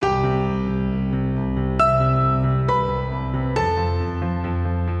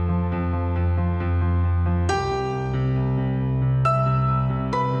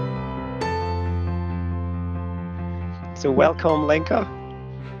So welcome, Lenka,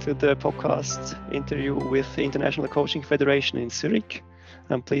 to the podcast interview with the International Coaching Federation in Zurich.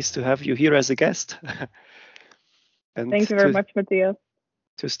 I'm pleased to have you here as a guest. And Thank you very much, Matthias.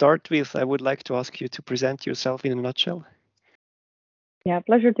 To start with, I would like to ask you to present yourself in a nutshell. Yeah,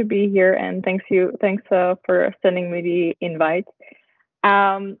 pleasure to be here, and thanks for sending me the invite.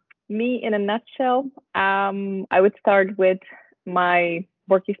 Me in a nutshell, I would start with my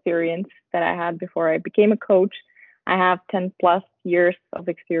work experience that I had before I became a coach. I have 10 plus years of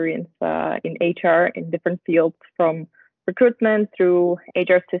experience in HR in different fields, from recruitment through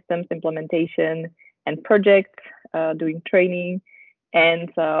HR systems implementation and projects, doing training.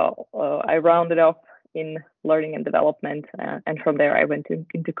 And I rounded off in learning and development. And from there, I went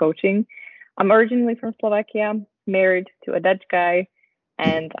into coaching. I'm originally from Slovakia, married to a Dutch guy,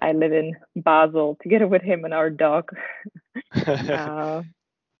 and I live in Basel together with him and our dog,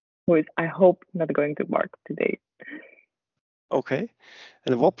 who is, I hope, not going to bark today. Okay.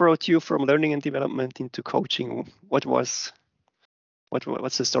 And what brought you from learning and development into coaching? What's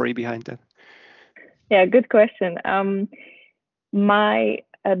the story behind that? Yeah, good question. My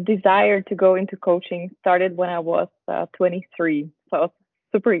desire to go into coaching started when I was 23, so I was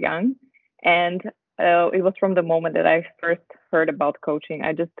super young, and it was from the moment that I first heard about coaching.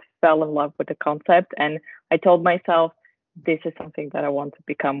 I just fell in love with the concept, and I told myself, this is something that I want to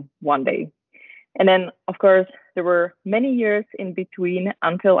become one day. And then, of course, there were many years in between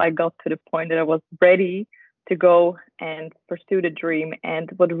until I got to the point that I was ready to go and pursue the dream.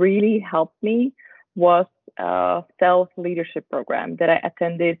 And what really helped me was a self-leadership program that I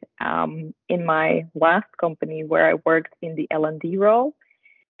attended in my last company, where I worked in the L&D role.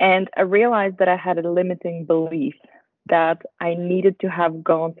 And I realized that I had a limiting belief that I needed to have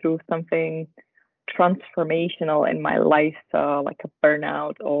gone through something transformational in my life, like a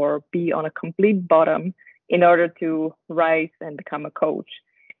burnout, or be on a complete bottom in order to rise and become a coach.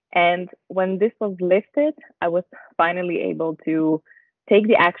 And when this was lifted, I was finally able to take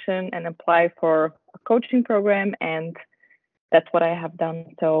the action and apply for a coaching program. And that's what I have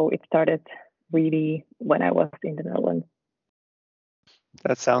done. So it started really when I was in the Netherlands.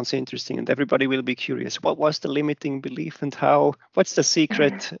 That sounds interesting, and everybody will be curious. What was the limiting belief, and what's the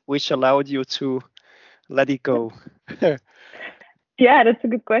secret which allowed you to let it go? Yeah, that's a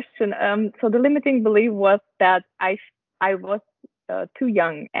good question. So the limiting belief was that I was too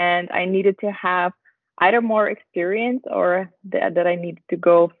young, and I needed to have either more experience, or that I needed to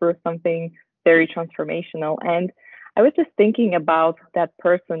go through something very transformational. And I was just thinking about that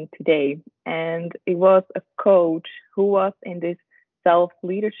person today, and it was a coach who was in this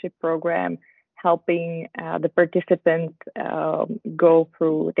self-leadership program, helping the participants go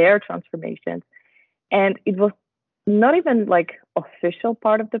through their transformations. And it was not even like official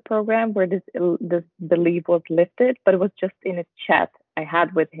part of the program where this belief was lifted, but it was just in a chat I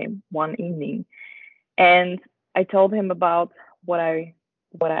had with him one evening. And I told him about what I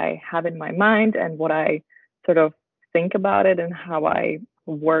have in my mind and what I sort of think about it and how I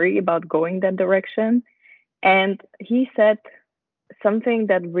worry about going that direction. And he said something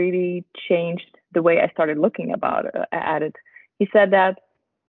that really changed the way I started looking at it. He said that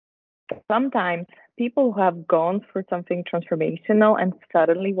sometimes people who have gone through something transformational and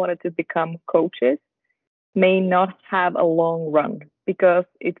suddenly wanted to become coaches may not have a long run, because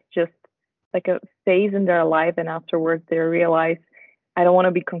it's just like a phase in their life, and afterwards they realize, I don't want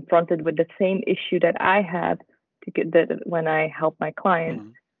to be confronted with the same issue that I had to get that when I help my clients.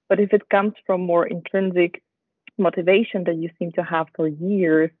 Mm-hmm. But if it comes from more intrinsic motivation that you seem to have for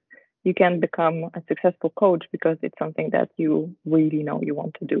years, you can become a successful coach because it's something that you really know you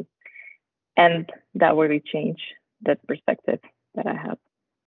want to do. And that really changed that perspective that I have.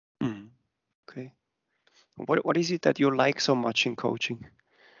 Mm. Okay. What is it that you like so much in coaching?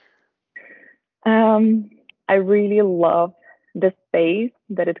 I really love the space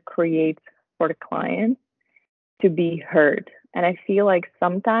that it creates for the client to be heard. And I feel like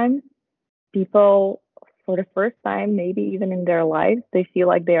sometimes people, for the first time, maybe even in their lives, they feel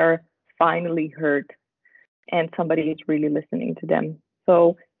like they are finally heard and somebody is really listening to them.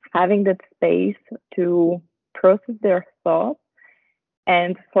 So having that space to process their thoughts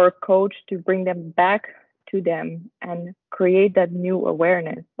and for a coach to bring them back to them and create that new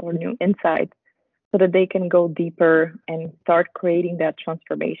awareness or new insights so that they can go deeper and start creating that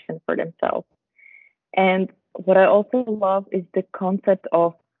transformation for themselves. And what I also love is the concept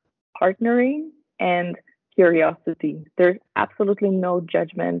of partnering and curiosity. There's absolutely no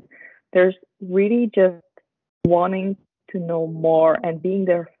judgment. There's really just wanting to know more and being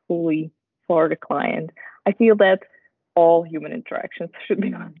there fully for the client. I feel that all human interactions should be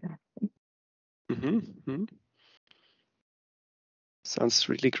like that. Mm-hmm. Sounds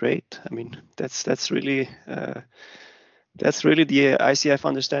really great. I mean, that's really the ICF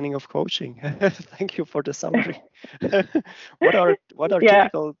understanding of coaching. Thank you for the summary. What are Yeah.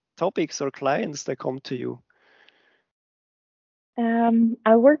 typical topics or clients that come to you?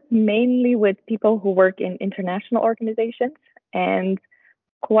 I work mainly with people who work in international organizations, and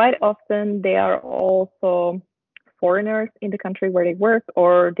quite often they are also foreigners in the country where they work,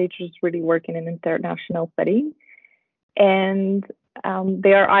 or they just really work in an international setting. And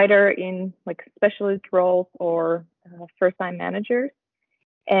they are either in like specialist roles or first-time managers.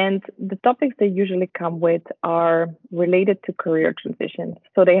 And the topics they usually come with are related to career transitions.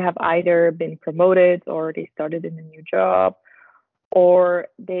 So they have either been promoted or they started in a new job or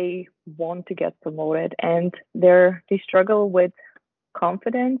they want to get promoted and they struggle with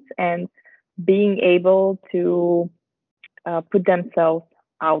confidence and being able to put themselves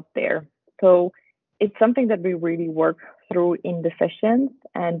out there. So it's something that we really work through in the sessions.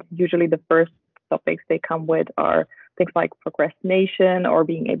 And usually the first topics they come with are things like procrastination or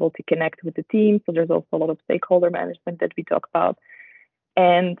being able to connect with the team. So there's also a lot of stakeholder management that we talk about.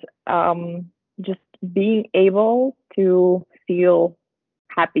 And just being able to feel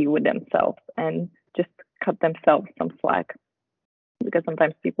happy with themselves and just cut themselves some slack because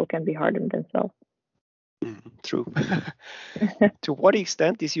sometimes people can be hard on themselves. True. To what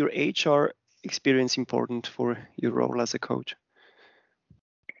extent is your HR experience important for your role as a coach?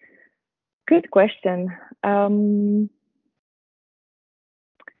 Good question. I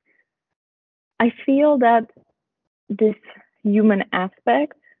feel that this human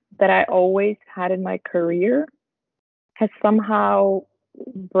aspect that I always had in my career has somehow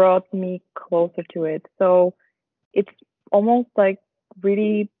brought me closer to it. So it's almost like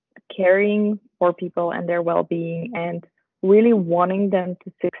really caring for people and their well-being and really wanting them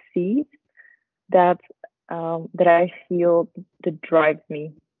to succeed that that I feel that drives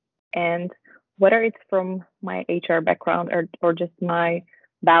me. And whether it's from my HR background or just my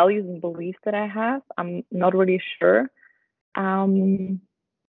values and beliefs that I have, I'm not really sure. But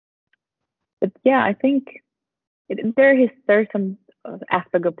yeah, I think there's some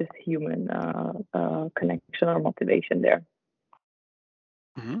aspect of this human connection or motivation there.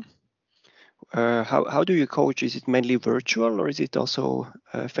 Mm-hmm. How do you coach? Is it mainly virtual or is it also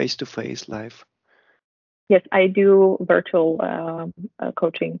face-to-face live? Yes, I do virtual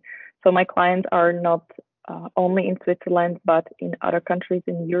coaching. So my clients are not only in Switzerland, but in other countries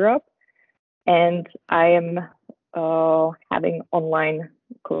in Europe. And I am having online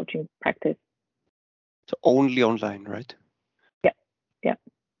coaching practice. So only online, right? Yeah, yeah.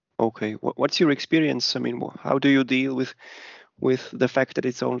 Okay. What's your experience? I mean, how do you deal with the fact that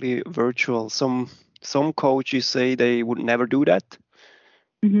it's only virtual? Some coaches say they would never do that.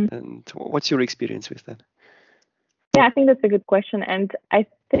 Mm-hmm. And what's your experience with that? Yeah, I think that's a good question. And I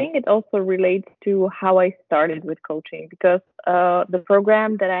think it also relates to how I started with coaching because the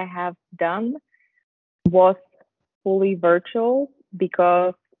program that I have done was fully virtual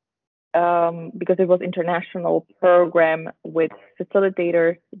because it was international program with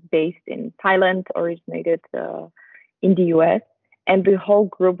facilitators based in Thailand, originated in the US, and the whole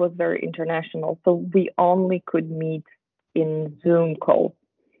group was very international. So we only could meet in Zoom calls.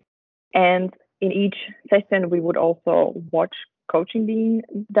 And in each session, we would also watch coaching being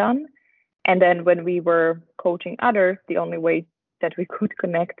done. And then when we were coaching others, the only way that we could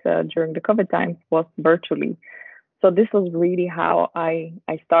connect during the COVID times was virtually. So this was really how I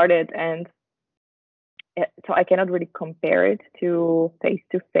started. And so I cannot really compare it to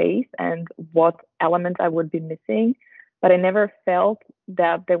face and what elements I would be missing. But I never felt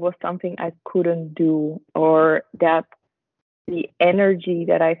that there was something I couldn't do or that the energy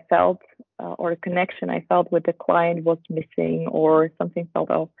that I felt or the connection I felt with the client was missing or something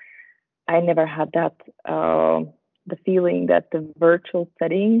felt off. I never had that the feeling that the virtual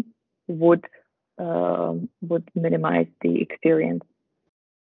setting would minimize the experience.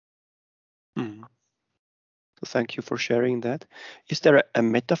 Mm. So thank you for sharing that. Is there a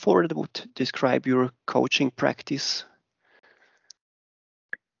metaphor that would describe your coaching practice?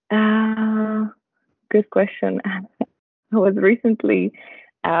 Good question. I was recently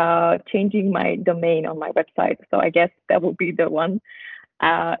changing my domain on my website, so I guess that would be the one.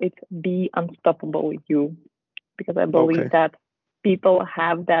 It's Be Unstoppable You, because I believe that people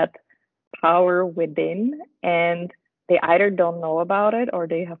have that power within and they either don't know about it or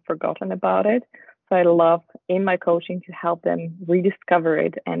they have forgotten about it. So I love in my coaching to help them rediscover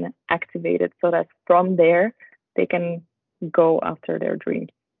it and activate it so that from there they can go after their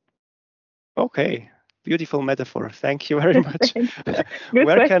dreams. Okay, beautiful metaphor. Thank you very much. Good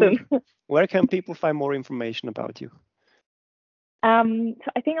question. Where can people find more information about you?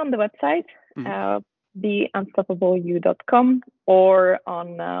 So I think on the website, theunstoppableyou.com, or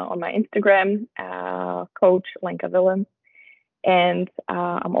on my Instagram, Coach Lenka Willem, and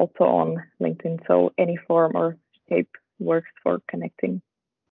I'm also on LinkedIn. So any form or shape works for connecting.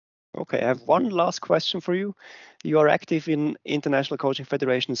 Okay, I have one last question for you. You are active in International Coaching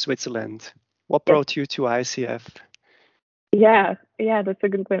Federation Switzerland. What brought you to ICF? Yeah, that's a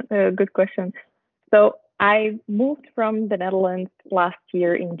good question. So I moved from the Netherlands last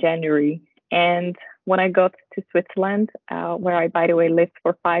year in January, and when I got to Switzerland, where I, by the way, lived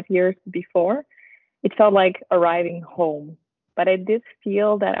for 5 years before, it felt like arriving home. But I did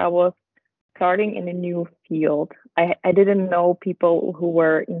feel that I was starting in a new field. I didn't know people who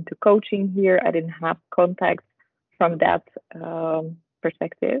were into coaching here. I didn't have contacts from that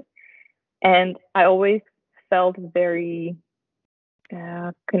perspective. And I always felt very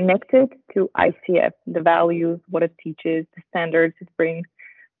connected to ICF, the values, what it teaches, the standards it brings.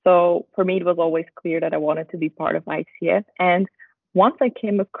 So for me, it was always clear that I wanted to be part of ICF. And once I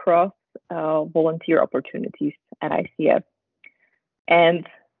came across volunteer opportunities at ICF, and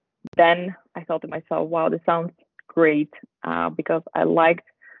then I thought to myself, wow, this sounds great, because I liked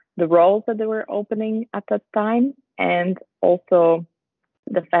the roles that they were opening at that time, and also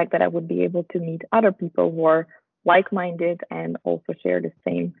the fact that I would be able to meet other people who are like-minded and also share the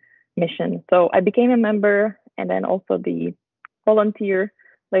same mission. So I became a member, and then also the volunteer.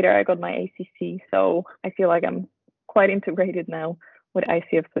 Later, I got my ACC. So I feel like I'm quite integrated now with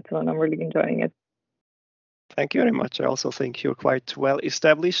ICF Switzerland. I'm really enjoying it. Thank you very much. I also think you're quite well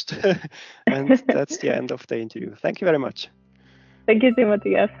established. And that's the end of the interview. Thank you very much. Thank you,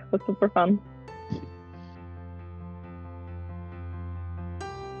 Timothy. Yes, it was super fun.